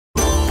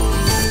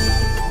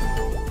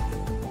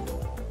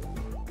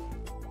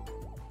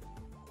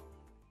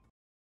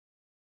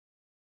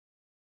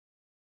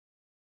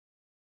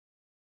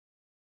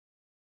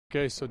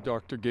Okay, so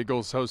Dr.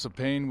 Giggles' House of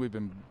Pain, we've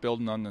been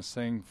building on this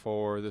thing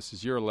this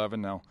is year 11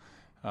 now.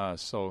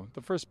 So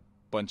the first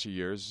bunch of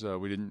years,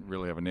 we didn't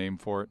really have a name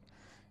for it.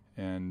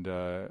 And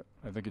I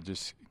think it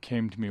just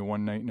came to me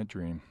one night in a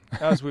dream.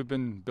 As we've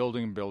been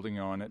building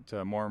on it,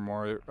 more and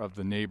more of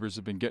the neighbors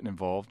have been getting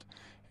involved.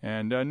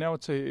 And now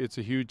it's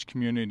a huge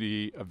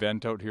community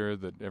event out here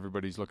that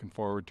everybody's looking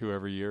forward to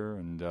every year.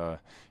 And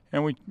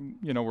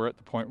we're at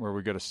the point where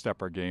we got to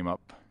step our game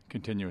up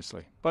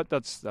continuously. But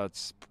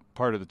that's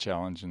part of the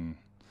challenge and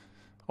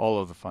all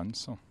of the fun.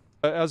 So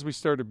as we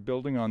started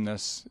building on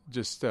this,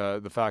 just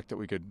the fact that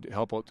we could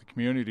help out the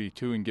community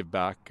too and give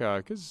back,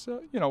 because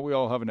we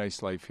all have a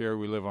nice life here.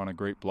 We live on a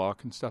great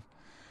block and stuff.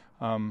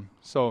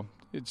 So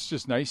it's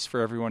just nice for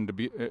everyone to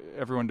be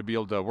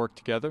able to work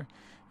together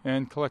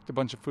and collect a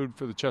bunch of food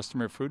for the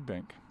Chestermere Food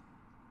Bank.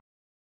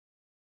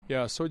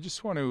 Yeah, so I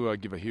just want to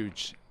give a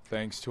huge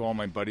thanks to all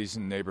my buddies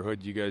in the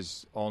neighborhood. You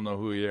guys all know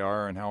who you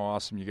are and how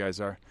awesome you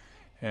guys are.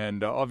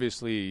 And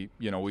obviously,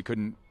 we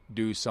couldn't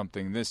do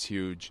something this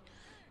huge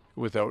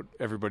without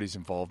everybody's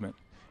involvement.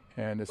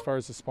 And as far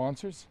as the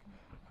sponsors,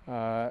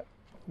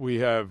 we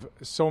have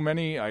so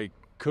many, I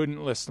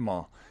couldn't list them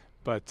all.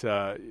 But,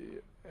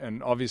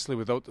 and obviously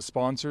without the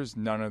sponsors,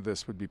 none of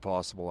this would be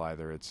possible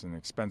either. It's an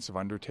expensive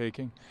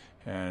undertaking,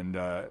 and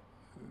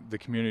the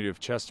community of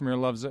Chestermere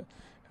loves it.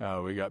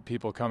 We got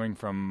people coming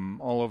from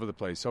all over the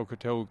place,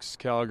 Okotoks,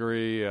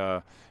 Calgary,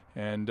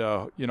 and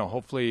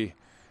hopefully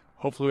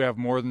we have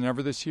more than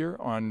ever this year.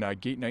 On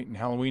Gate Night and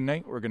Halloween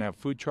Night, we're going to have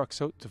food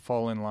trucks out to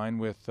fall in line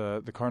with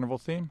the carnival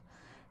theme.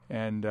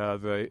 And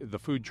the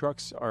food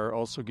trucks are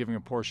also giving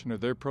a portion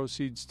of their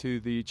proceeds to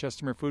the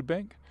Chestermere Food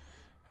Bank.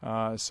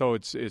 So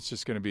it's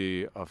just going to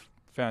be a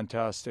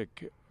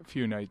fantastic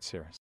few nights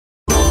here.